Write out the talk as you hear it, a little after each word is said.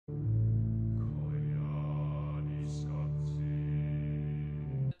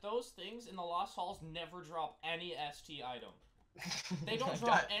those things in the Lost Halls never drop any ST item. They don't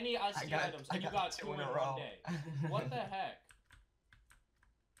drop any ST items, and you got 2 in 1 day. What the heck?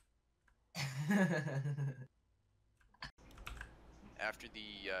 After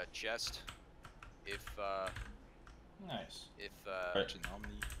the chest, if Nice. If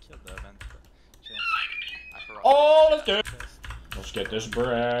oh, let's do it. Let's get this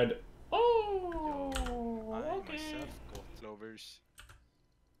bread. Oh, I myself got clovers.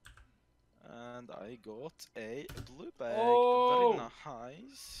 And I got a blue bag. Oh. Very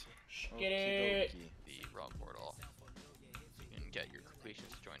nice. Get it. The wrong portal. You can get your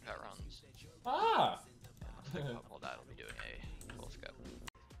completions to join pet runs. Ah. And a couple that'll be doing a full skip.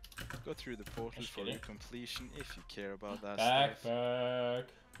 Go through the portal for your completion if you care about that stuff. Back.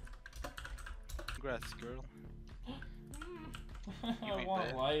 Congrats, girl. I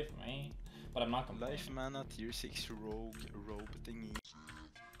want life, man. But I'm not complaining. Life mana tier 6 rogue robe thingy.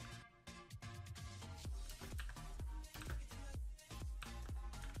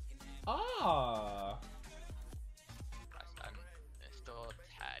 Ah. I'm still a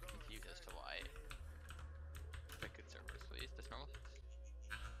tad confused as to why the good servers will use this normal.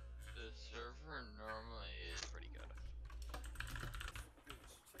 The server normally is pretty good.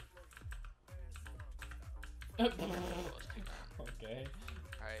 Okay.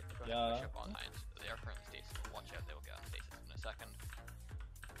 Alright, go ahead and push up on Hines. They are currently stasis. Watch out, they will get on stasis in a second.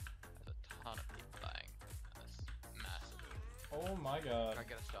 There's a ton of people dying in this massive move. Oh my god. Try to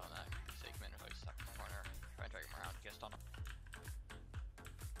get a stun on that segment if I stuck in the corner. Try and drag him around, get a stun on.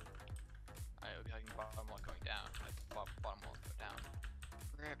 Alright, we'll be hugging bottom one going down. Like, bottom one go down.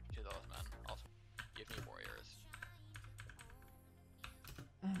 Grab to those men. Also, give me warriors.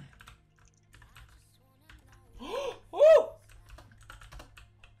 Woo!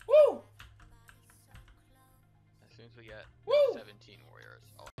 Woo! As soon as we get Woo! 17 warriors,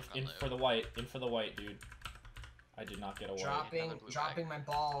 In for the white, dude. I did not get a white. Dropping my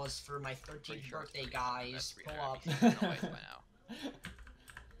balls for my 13th birthday, guys. Pull up. That's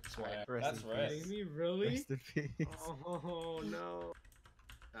right. That's right. Me, really? Oh no.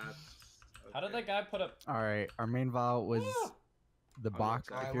 That's okay. How did that guy put up? Alright, our main vow was the box.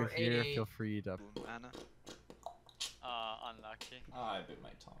 sorry. If you're We're here, 80. feel free to. Mana. Unlucky. I bit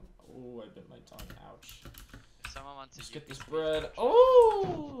my tongue. Oh, I bit my tongue. Ouch. If someone wants to Let's get this bread.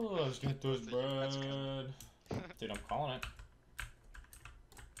 Oh, let's get this That's bread. Dude, I'm calling it.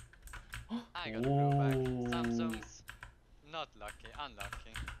 I got the throwback. Samsung's not lucky,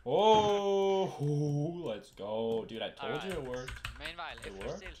 unlucky. Oh, let's go. Dude, I told you it worked. Meanwhile, if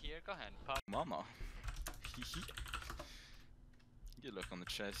you're still here, go ahead and pop. Mama. Good luck on the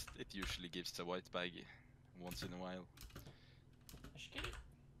chest. It usually gives a white bag once in a while. I should get it.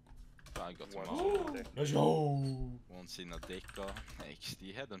 I got one. Let's go. Once in a deca.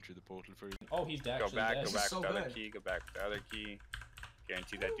 XD, head on through the portal for you. Oh, he's actually Go back, dead. go back so to the other good. key, go back to the other key.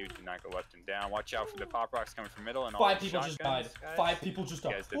 Guarantee that dude did not go left and down. Watch out for the pop rocks coming from middle and all 5 the people just died. shotguns, guys. 5 people just You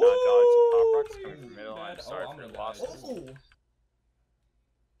died. guys did not dodge the pop rocks coming from middle. Bad. I'm sorry I'm for gonna the loss. die. Oh.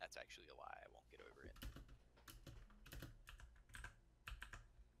 That's actually a lie, I won't get over it.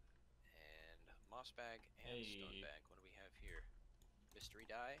 And moss bag and stone bag. What do we have here? Mystery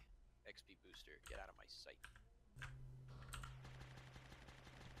die, XP booster. Get out of my sight.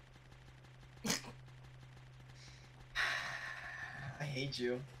 I hate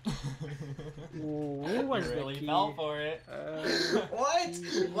you. Ooh, I really fell for it. What?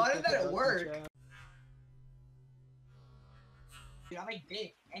 Why did that work? Dude, I like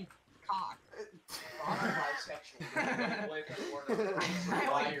dick and cock. I'm bisexual. I like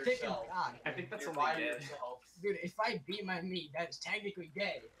dick and cock. I think that's only gay. Dude, if I beat my meat, that is technically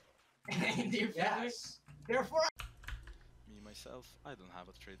gay. And yes. Therefore, Me, myself, I don't have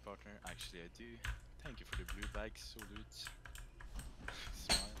a trade partner. Actually, I do. Thank you for the blue bag, salute.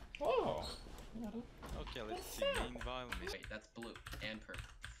 Smile. Oh. Okay, let's see. Meanwhile, Miss. Wait, that's blue and purple.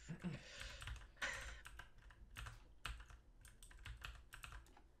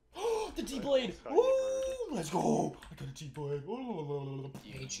 The D-blade! Ooh, let's go! I got a D-blade. I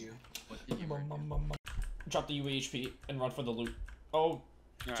hate you. What did you Drop the UHP and run for the loot. Oh.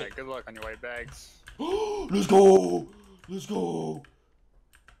 Alright, good luck on your white bags. Let's go! Let's go!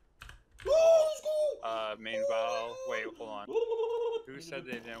 Let's go! Main Val. Wait, hold on. Who said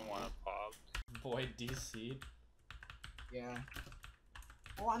they didn't want to pop? Boy, DC. Yeah.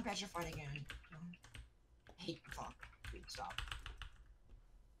 Oh, I'm petrified again. Hate fuck. Dude, stop.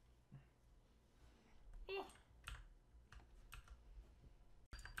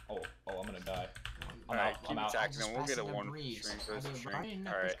 Oh, I'm gonna die. Alright, out. keep I'm out. attacking them. We'll get a Pressing the one breeze. shrink, I let's mean, shrink. Brian,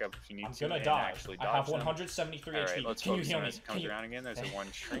 Alright, go up if you need I'm to. gonna and die. actually I have dodge them. 173 Alright, HP. let's Can you focus heal on me? this. It comes around again. There's a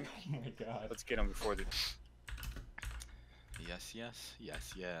one shrink. Oh my god. Let's get him before the. Yes, yes,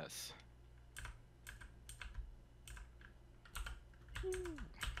 yes, yes.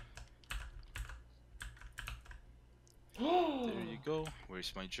 There you go.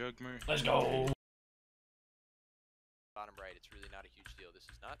 Where's my Jugmer? Let's go. Bottom right, it's really not a huge deal. This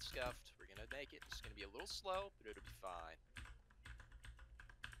is not scuffed. We're gonna make it. It's gonna be a little slow, but it'll be fine.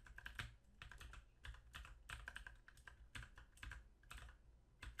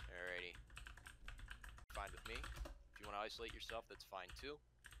 Alrighty. Fine with me. If you want to isolate yourself, that's fine too.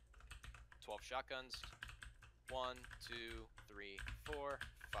 12 shotguns. 1, 2, 3, 4,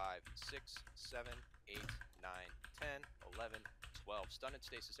 5, 6, 7, 8, 9, 10, 11, 12. Stun and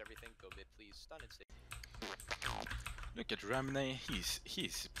stasis everything. Go mid, please. Stun and stasis. Look at Ramney.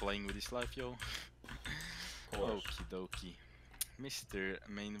 He's playing with his life, yo. Okie dokie. Mr.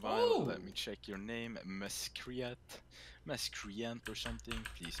 Mainville, let me check your name. Miscreant or something.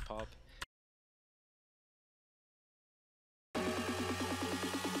 Please pop.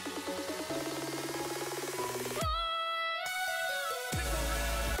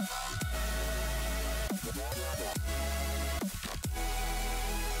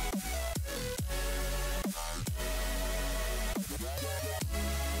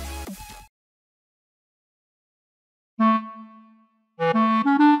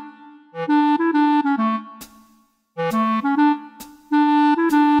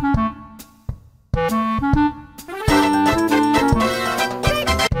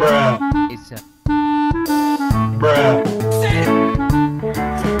 It's a Bruh.